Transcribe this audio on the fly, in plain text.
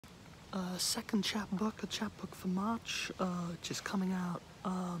second chapbook, a chapbook for March, which is coming out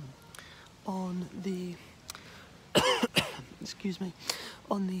on the excuse me,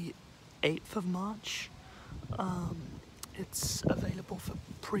 on the 8th of March. It's available for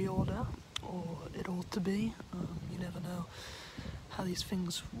pre-order, or it ought to be. You never know how these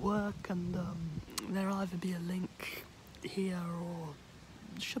things work, and there'll either be a link here or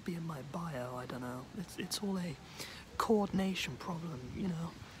it should be in my bio. I don't know. It's all a coordination problem, you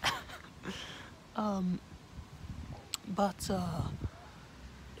know. But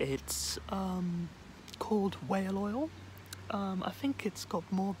it's called Whale Oil. I think it's got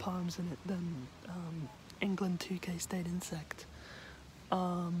more poems in it than England 2K State Insect.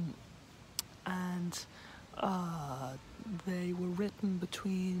 And they were written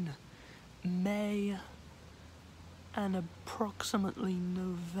between May and approximately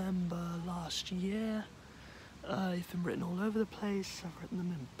November last year. They've been written all over the place. I've written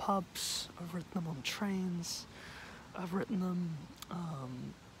them in pubs, I've written them on trains, I've written them, I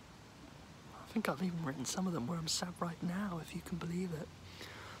think I've even written some of them where I'm sat right now, if you can believe it.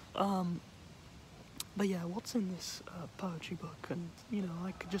 But yeah, what's in this poetry book? And, you know,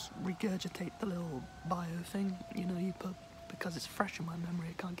 I could just regurgitate the little bio thing, you know, you put, because it's fresh in my memory,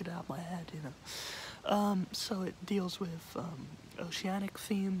 I can't get it out of my head, you know. So it deals with oceanic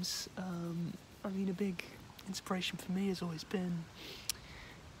themes. I mean, a big inspiration for me has always been,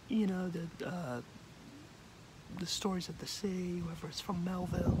 you know, the stories of the sea, whether it's from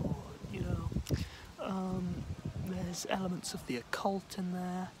Melville or, you know, there's elements of the occult in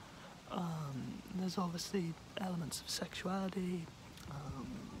there. There's obviously elements of sexuality,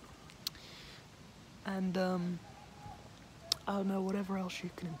 and I don't know, whatever else you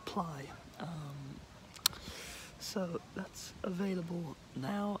can imply. So that's available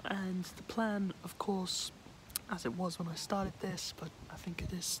now, and the plan, of course, as it was when I started this, but I think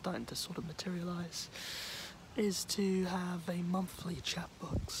it is starting to sort of materialize, is to have a monthly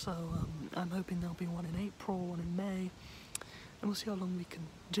chapbook. So I'm hoping there'll be one in April, one in May, and we'll see how long we can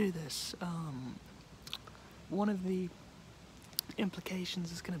do this. One of the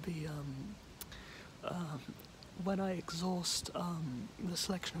implications is going to be when I exhaust the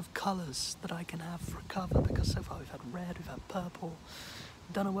selection of colours that I can have for a cover, because so far we've had red, we've had purple,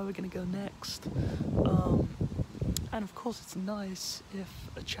 don't know where we're going to go next. And of course it's nice if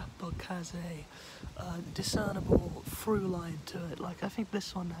a chapbook has a discernible through line to it, like I think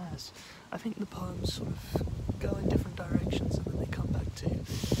this one has. I think the poems sort of go in different directions and then they come back to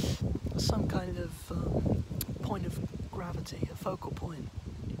some kind of point of gravity, a focal point,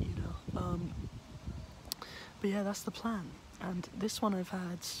 you know. But yeah, that's the plan. And this one I've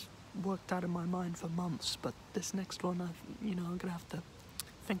had worked out in my mind for months, but this next one I'm gonna have to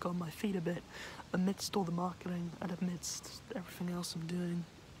think on my feet a bit amidst all the marketing and amidst everything else I'm doing.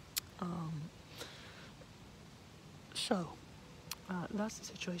 So that's the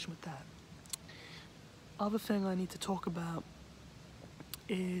situation with that. Other thing I need to talk about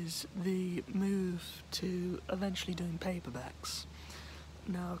is the move to eventually doing paperbacks.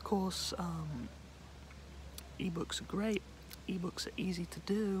 Now, of course, ebooks are great, ebooks are easy to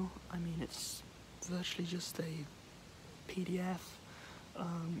do. I mean, it's virtually just a PDF.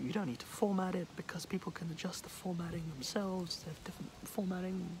 You don't need to format it because people can adjust the formatting themselves. They have different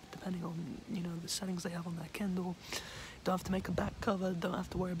formatting depending on, you know, the settings they have on their Kindle. Don't have to make a back cover, don't have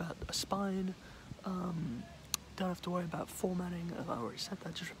to worry about a spine, don't have to worry about formatting. I already said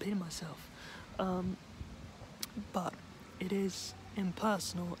that, just repeating myself. But it is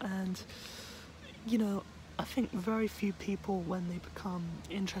impersonal, and, you know, I think very few people, when they become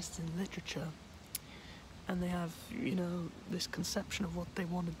interested in literature and they have, you know, this conception of what they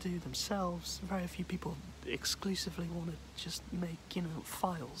want to do themselves, very few people exclusively want to just make, you know,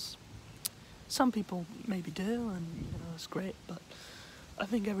 files. Some people maybe do, and, you know, it's great, but I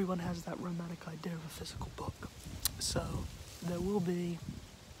think everyone has that romantic idea of a physical book. So there will be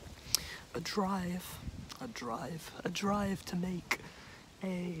a drive to make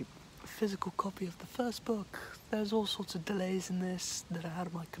a physical copy of the first book. There's all sorts of delays in this that are out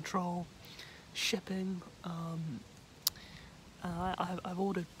of my control. Shipping. I've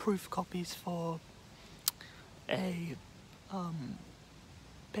ordered proof copies for a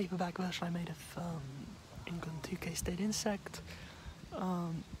paperback version I made of England 2K State Insect.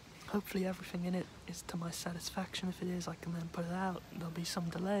 Hopefully everything in it is to my satisfaction. If it is, I can then put it out. There'll be some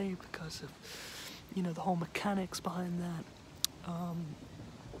delay because of, you know, the whole mechanics behind that.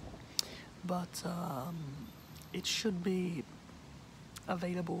 But it should be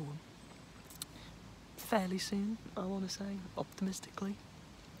available fairly soon, I want to say, optimistically.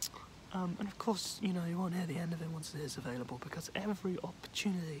 And of course, you know, you won't hear the end of it once it is available, because every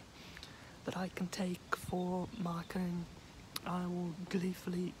opportunity that I can take for marketing, I will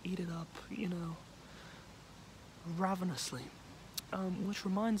gleefully eat it up, ravenously. Which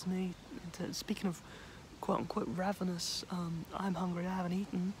reminds me, speaking of quote-unquote ravenous, I'm hungry, I haven't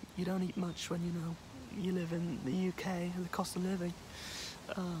eaten. You don't eat much when, you live in the UK and the cost of living.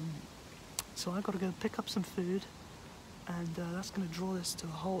 So I've got to go pick up some food, and that's going to draw this to a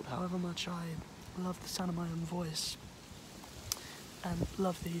halt, however much I love the sound of my own voice, and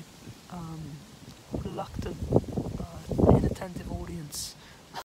love the reluctant, inattentive audience